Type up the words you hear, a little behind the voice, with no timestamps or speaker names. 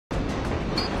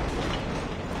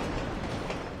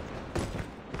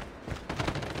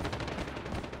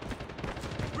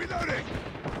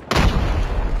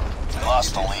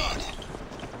lost the lead.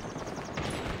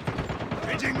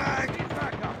 Changing mag!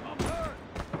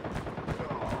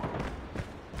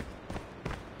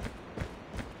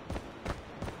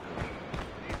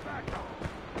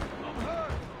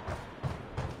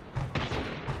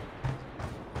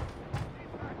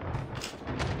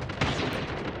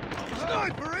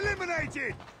 Sniper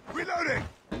eliminated! Reloading!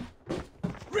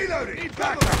 Reloading! Need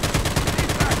backup!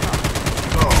 Need backup!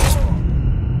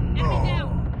 Enemy down.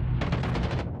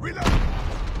 Reload!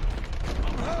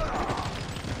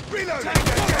 Reload!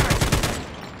 Tango down!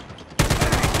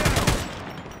 Enemy down!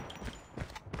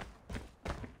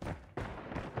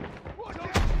 Watch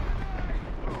out!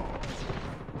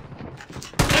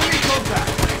 Enemy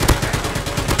contact!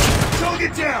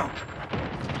 Target down!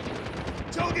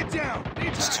 Target down! Need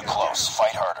It's too backup. close.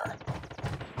 Fight harder.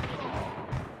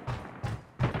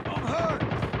 I'm hurt!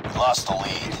 We lost the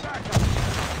lead. Backup!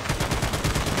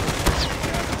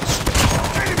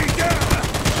 Enemy down!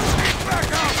 Need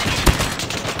backup!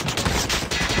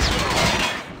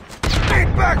 Need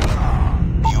backup!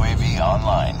 UAV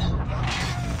online.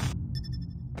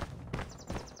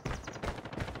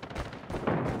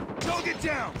 Target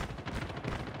down!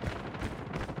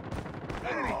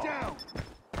 Enemy down!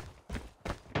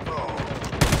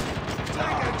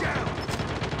 Tango down!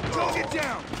 Target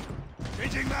down!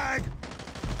 Changing mag!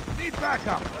 Need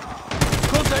backup!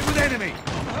 Contact with enemy!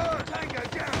 I'm hurt! Tango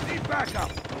down! Need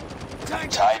backup!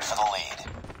 Tango Tied for the lead.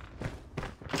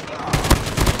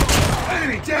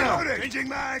 Enemy down! Changing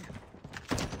mag!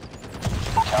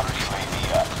 Counter UAV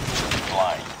up.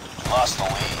 Blind. We lost the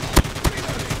lead.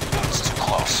 It's too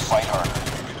close. Fight harder.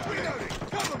 Reloading!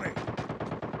 Cover me!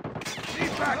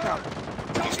 Need backup!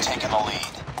 We've taken the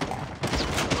lead.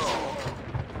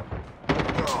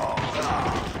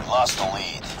 We lost the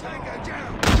lead. Tango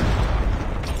down!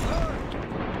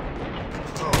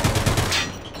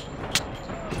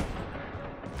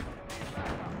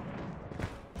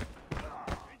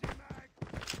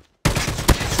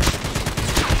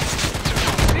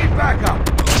 Need backup!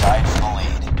 Tied for the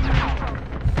lead.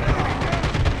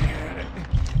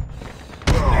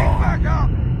 Need backup!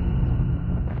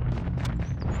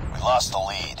 We lost the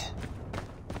lead.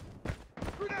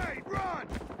 Grenade, run!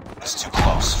 It's too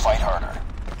close. Fight harder.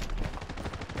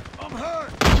 I'm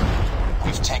hurt!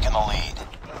 We've taken the lead.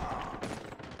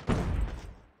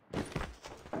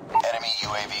 Enemy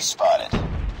UAV spotted.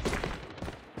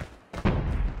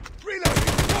 Reloading!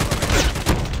 Cover me!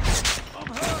 I'm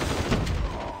hurt!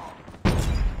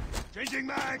 Changing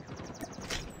mag!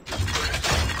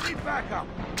 Need backup!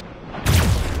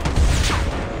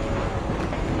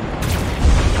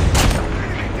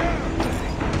 Enemy down!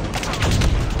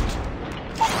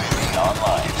 UAV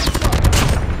online.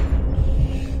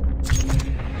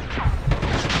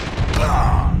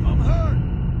 I'm hurt!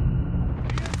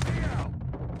 EMP out!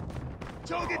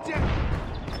 Target down!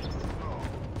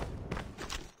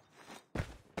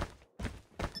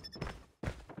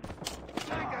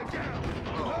 Tango down!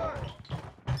 I'm hurt!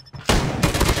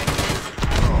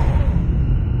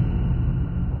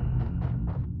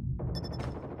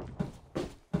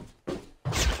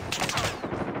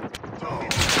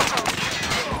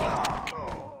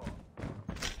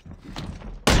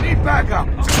 Need backup!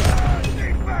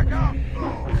 Need backup!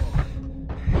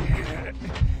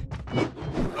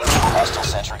 Hostile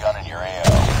sentry gun in your AO.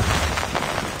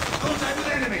 Contact with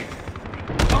enemy!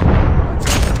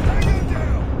 Tango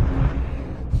down!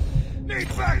 Need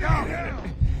backup!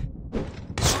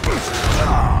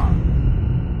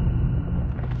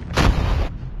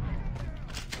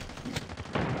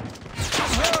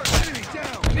 I'm hurt! Enemy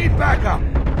down! Need backup!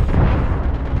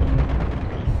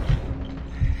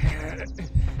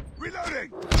 Reloading!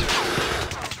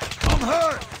 I'm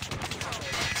hurt!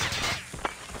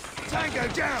 Tango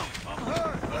down! I'm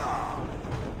hurt!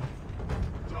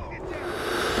 Target down!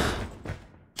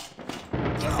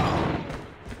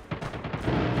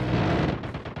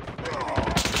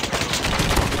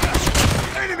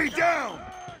 Enemy down!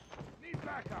 Need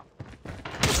backup!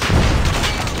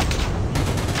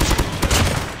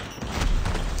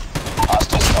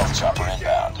 Hostile stealth chopper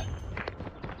inbound.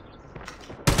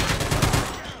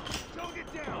 Target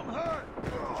down! I'm hurt!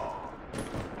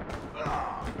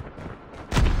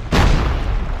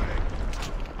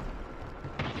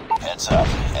 Heads up.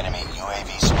 Enemy UAV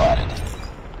spotted.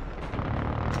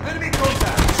 Enemy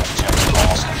contact! Objective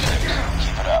almost complete.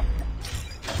 Keep it up.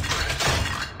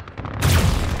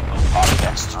 Hawk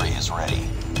X-3 is ready.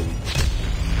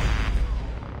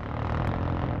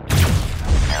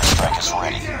 Airstrike is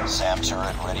ready. SAM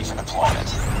turret ready for deployment.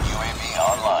 UAV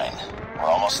online. We're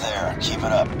almost there. Keep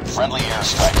it up. Friendly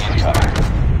airstrike incoming.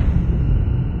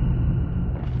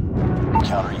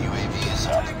 Counter UAV is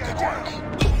up. Good work.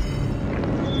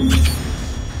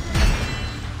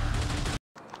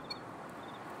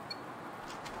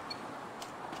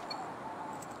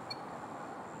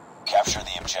 Capture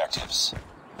the objectives.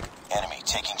 Enemy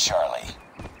taking Charlie.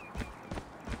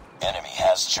 Enemy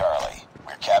has Charlie.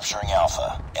 We're capturing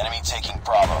Alpha. Enemy taking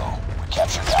Bravo. We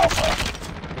captured Alpha.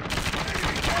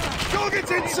 Target's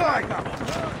inside!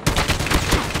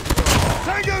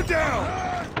 Tango down!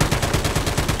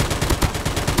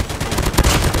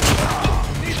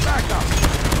 Need backup!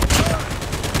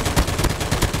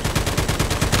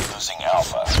 Losing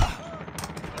Alpha.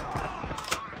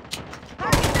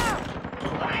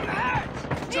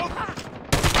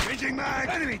 Changing mag!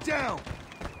 Enemy down!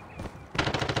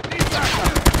 Need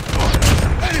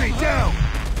backup! Enemy down!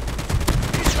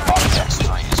 Hawk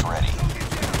X3 is ready.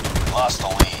 Lost the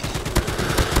lead.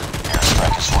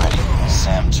 Airstrike is ready.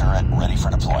 SAM turret ready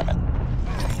for deployment.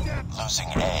 Losing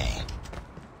A.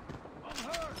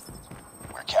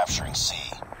 We're capturing C.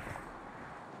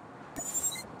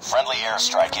 Friendly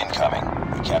airstrike incoming.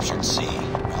 We captured C.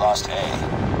 We lost A.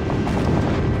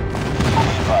 Be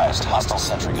advised, hostile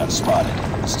sentry gun spotted.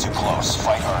 It's too close.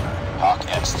 Fight harder. Hawk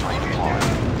X3 deployed.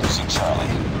 Losing Charlie.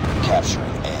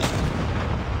 Capturing A.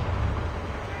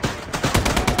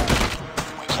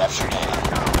 We captured A.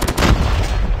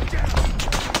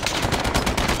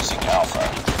 Losing Alpha.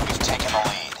 We've taken the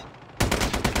lead.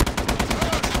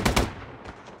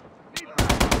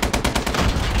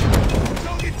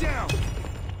 Target down!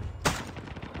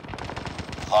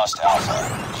 Lost Alpha.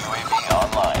 UAV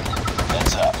online.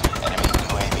 Heads up. Enemy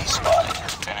UAV spotted.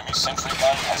 Enemy sentry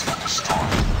gun has been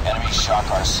destroyed. Enemy shock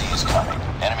RC is coming.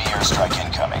 Enemy airstrike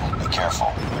incoming. Be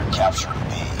careful. We're capturing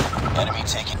B. Enemy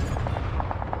taking...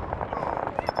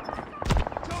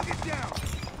 Target down!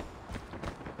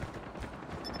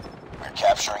 We're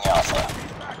capturing Alpha.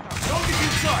 Target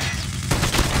in sight!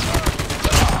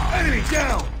 Enemy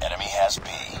down! Enemy has B.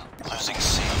 Losing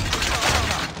C.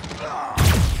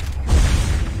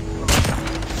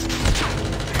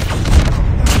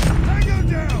 Tango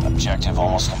down! Objective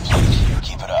almost complete.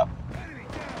 Keep it up. Enemy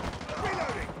down!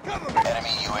 Reloading! Cover me! Enemy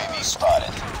UAV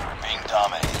spotted. We're being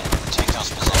dominated. Take those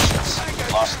positions.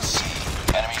 Lost C.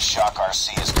 Enemy shock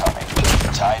RC is coming.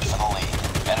 Tied for the lead.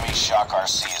 Enemy shock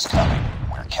RC is coming.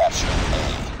 We're capturing A.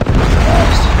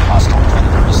 Advised. Hostile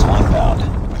Predator missile inbound.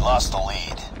 We lost the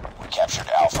lead. We captured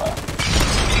Alpha.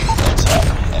 Heads up.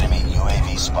 Enemy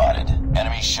UAV spotted.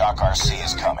 Enemy shock RC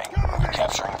is coming. We're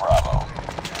capturing Bravo.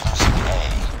 Losing A.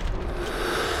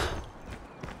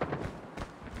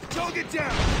 Target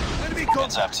down! Enemy Heads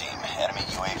contact! up, team. Enemy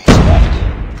UAV spotted.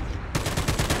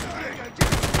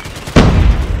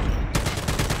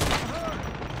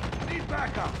 Need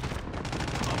backup!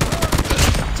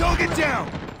 Target down!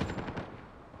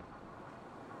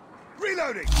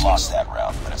 Reloading! Lost that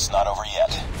round, but it's not over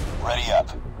yet. Ready up.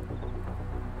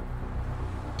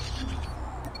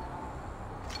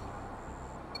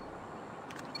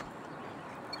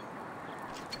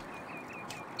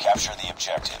 Capture the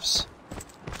objectives.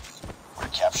 We're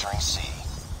capturing C.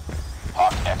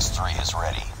 Hawk X3 is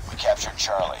ready. We captured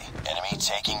Charlie. Enemy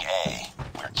taking A.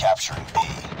 We're capturing B.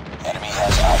 Enemy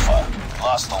has Alpha. We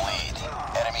lost the lead.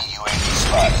 Enemy UAV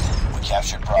spotted. We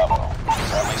captured Bravo.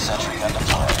 Friendly sentry gun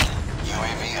deployed.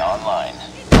 UAV online.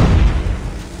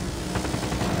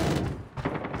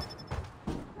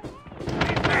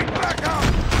 Need backup!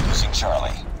 Losing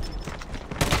Charlie.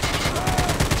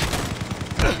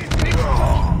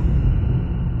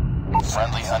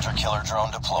 Friendly hunter-killer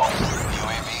drone deployed.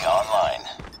 UAV online.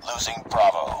 Losing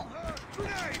Bravo.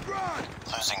 Grenade, run!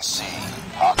 Losing C.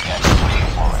 Hawk X3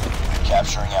 deployed.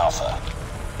 Capturing Alpha.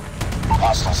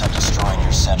 Hostiles have destroyed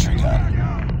your sentry gun.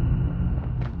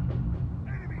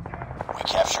 We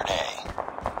captured A.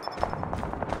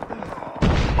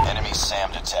 Enemy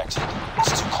SAM detected.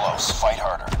 It's too close. Fight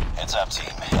harder. Heads up,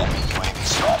 team. Enemy UAV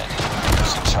spotted.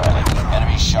 Losing Charlie.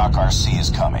 Enemy shock RC is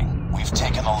coming. We've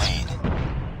taken the lead.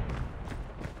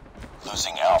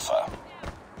 Losing Alpha.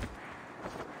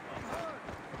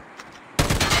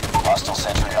 Hostile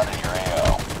sentry gun in your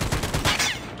AO.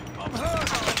 I'm hurt!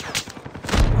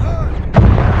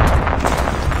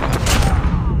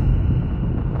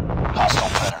 Hostile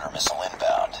Predator missile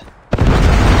inbound.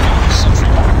 Enemy sentry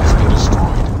gun has been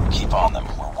destroyed. Keep on them.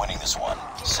 We're winning this one.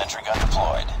 Sentry gun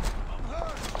deployed.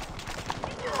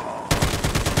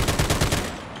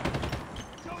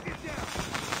 Target down!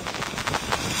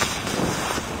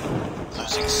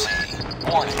 Losing C.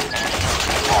 Warning. Enemy nuke has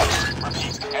been launched.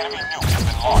 Repeat. Enemy nuke has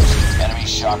been launched. Enemy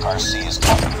shock RC is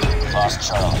coming. Lost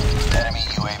Charlie. Enemy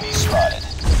UAV spotted.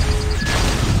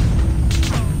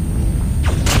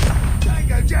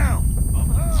 Tango down! I'm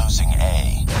hurt! Losing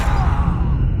A.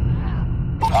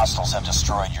 Hostiles have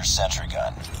destroyed your sentry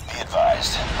gun. Be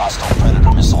advised. Hostile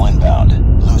Predator missile inbound.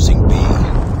 Losing B.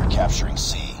 We're capturing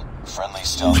C. Friendly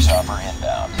stealth chopper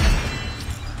inbound.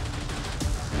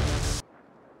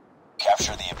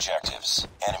 objectives.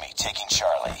 Enemy taking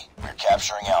Charlie. We're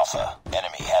capturing Alpha.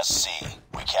 Enemy has C.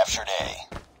 We captured A.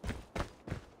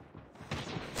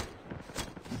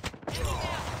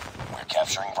 We're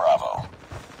capturing Bravo.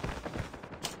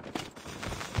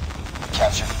 We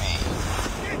captured B.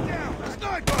 Get down!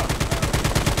 Sniper!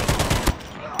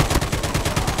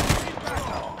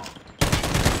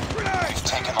 We've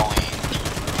taken the lead.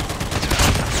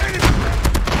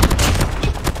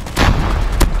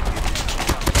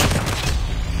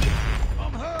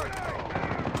 I'm hurt!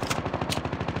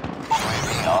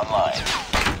 UAV online.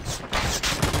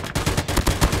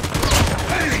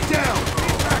 Enemy down!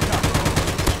 Need backup!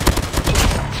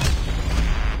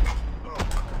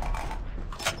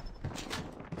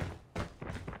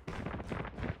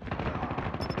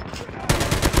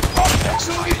 Hawk X3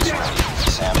 is ready.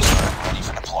 Sam's turret ready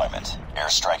for deployment.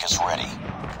 Airstrike is ready.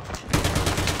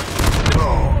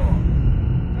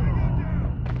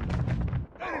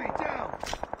 Enemy down!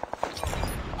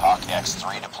 Hawk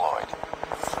X3 deployed.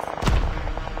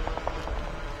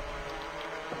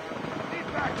 Need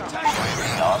backup! UAV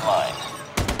online.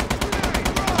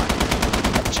 Grenade, run!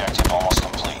 Objective almost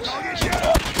complete. Keep it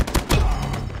up.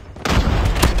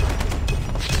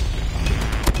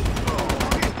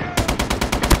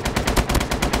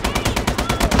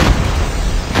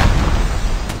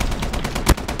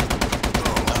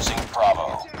 Losing Bravo.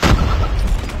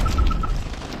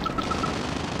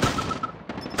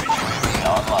 UAV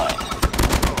online.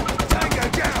 Tango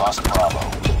down! Lost Bravo.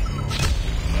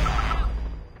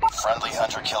 Friendly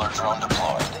hunter-killer drone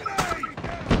deployed.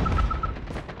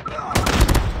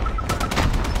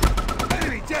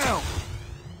 Enemy down!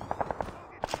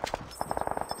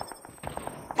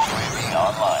 UAV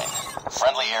online.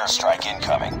 Friendly airstrike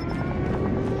incoming.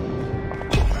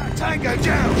 Tango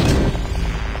down!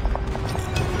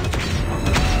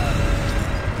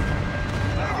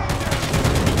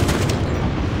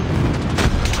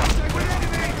 Contact with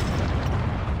enemy!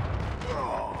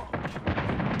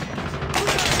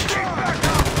 Need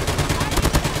backup!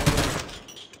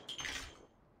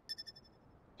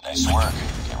 Nice work.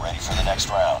 Get ready for the next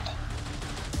round.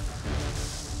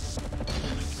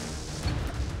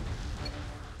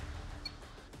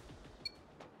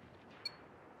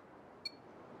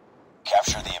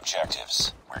 Capture the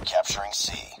objectives. We're capturing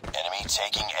C. Enemy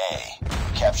taking A.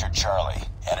 We captured Charlie.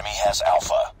 Enemy has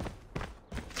Alpha.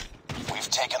 We've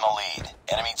taken the lead.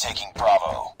 Enemy taking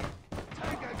Bravo.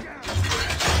 Tango down!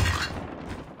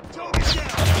 Target down!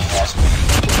 Enemy has B.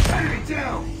 Enemy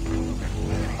down!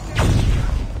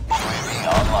 UAV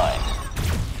online.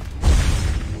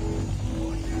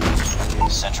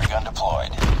 Sentry gun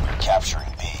deployed. We're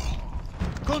capturing B.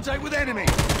 Contact with enemy!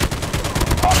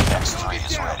 Hawk X3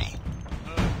 is ready.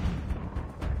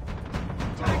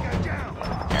 Tango down!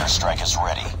 Airstrike is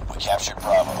ready. We captured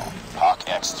Bravo. Hawk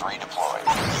X3 deployed.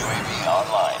 UAV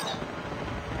online.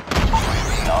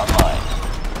 UAV online.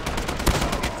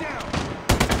 Get down!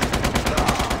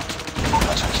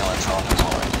 Hunter-killer drone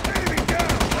deployed. Enemy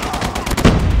down!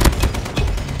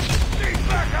 Need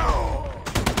backup!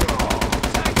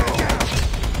 Tango down!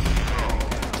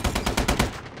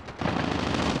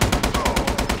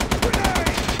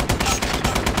 Grenade!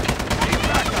 Need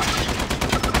backup!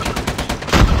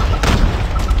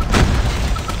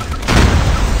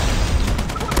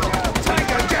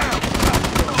 Tango down!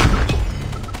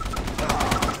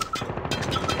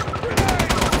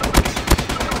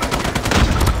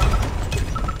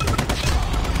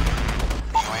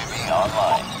 UAV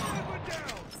online.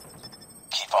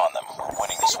 Keep on them. We're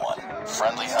winning this one.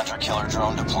 Friendly hunter-killer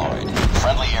drone deployed.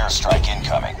 Friendly airstrike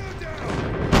incoming.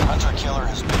 Hunter-killer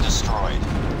has been destroyed.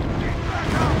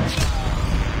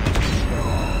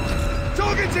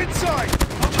 Target's inside!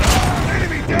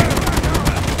 Enemy down!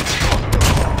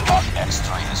 Hawk X3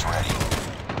 is ready.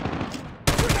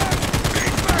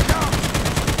 Need backup!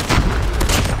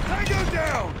 Tango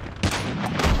down!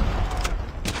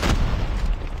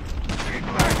 Need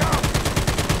backup!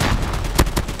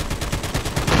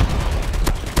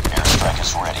 Airstrike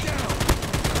is ready.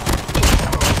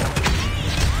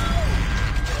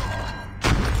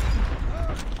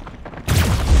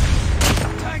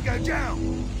 Tango down!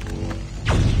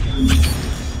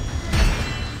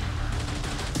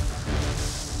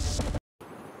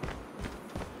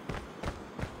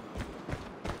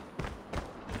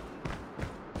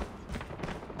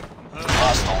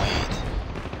 Lost the lead.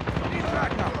 Need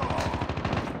backup!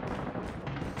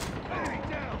 Enemy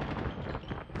down!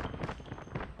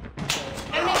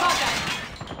 Enemy contact!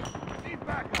 Need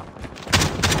backup!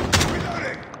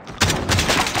 Reloading!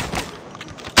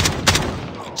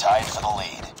 We tied for the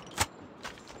lead.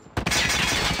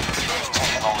 We've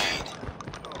taken the lead.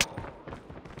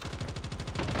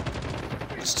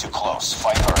 It's close.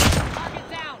 Fight hard. Target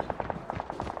down.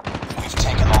 We've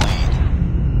taken the lead.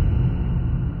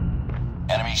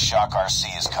 Enemy Shock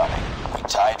RC is coming. We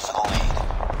tied for the lead.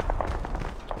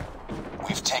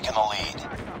 We've taken the lead.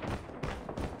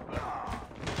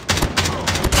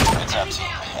 Heads up, team.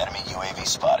 Enemy UAV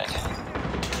spotted.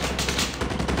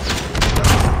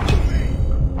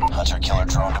 Hunter-killer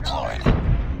drone deployed.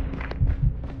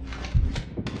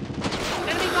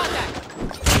 Enemy contact.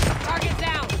 Target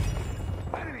down.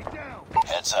 Enemy down.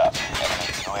 Heads up.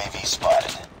 Enemy UAV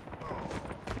spotted.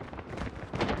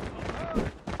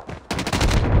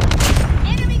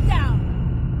 Enemy down.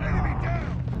 Enemy down.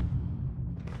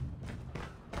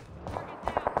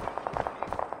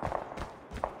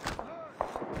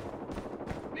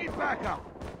 Need backup.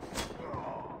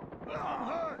 I'm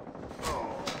hurt.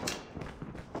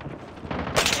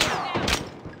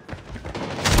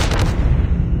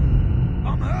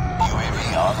 I'm hurt. UAV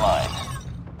online.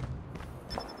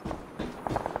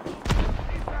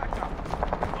 Need backup.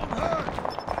 I'm hurt.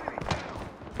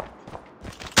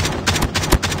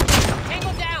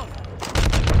 Enemy down. Tango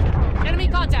down. Enemy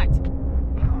contact.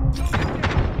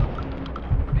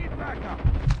 Need backup.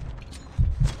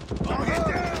 Target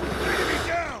down. Enemy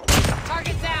down.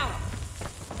 Target down.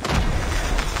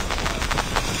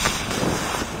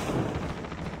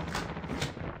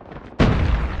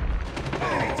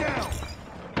 Enemy down.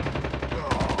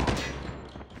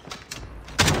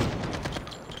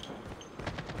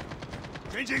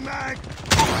 Changing mag.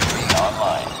 UAV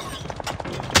online.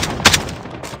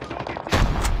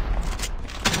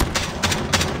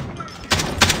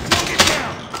 Target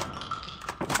down.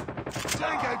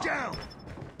 Tango down.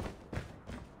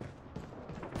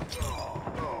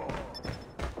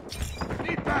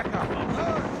 Need backup. I'm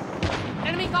hurt.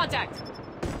 Enemy contact.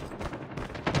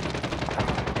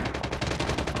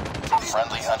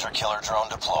 Friendly hunter-killer drone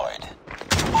deployed.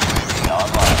 UAV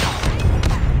online.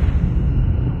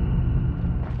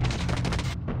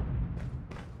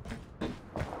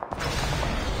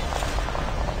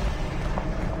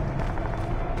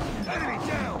 Enemy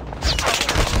down.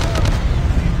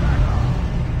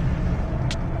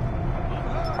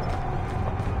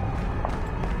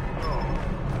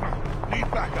 Need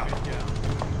backup.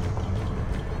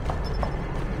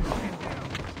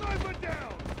 Sniper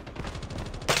down.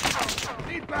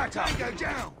 Need backup. Tango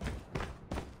down.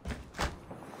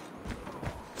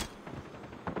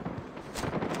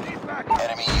 Need backup.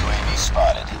 Enemy UAV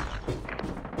spotted.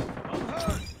 I'm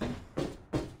hurt.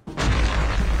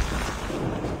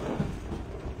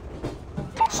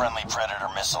 Friendly Predator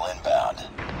missile inbound.